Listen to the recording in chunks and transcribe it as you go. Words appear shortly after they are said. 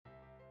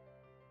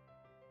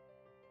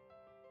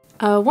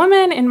A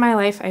woman in my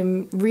life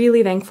I'm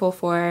really thankful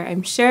for,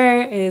 I'm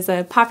sure is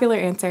a popular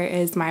answer,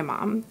 is my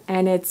mom.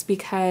 And it's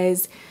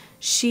because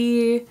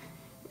she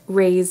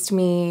raised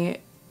me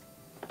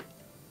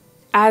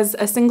as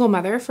a single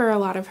mother for a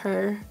lot of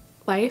her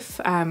life,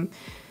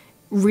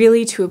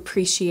 really to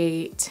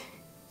appreciate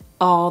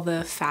all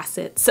the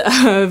facets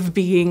of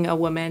being a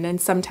woman. And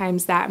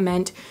sometimes that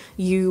meant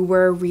you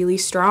were really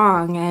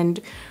strong and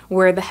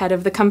were the head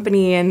of the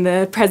company and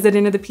the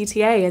president of the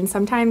PTA. And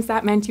sometimes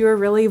that meant you were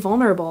really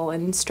vulnerable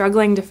and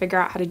struggling to figure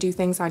out how to do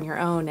things on your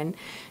own. And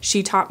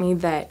she taught me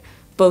that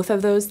both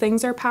of those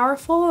things are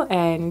powerful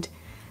and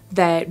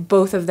that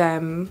both of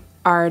them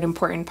are an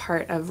important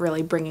part of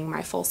really bringing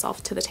my full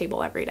self to the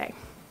table every day.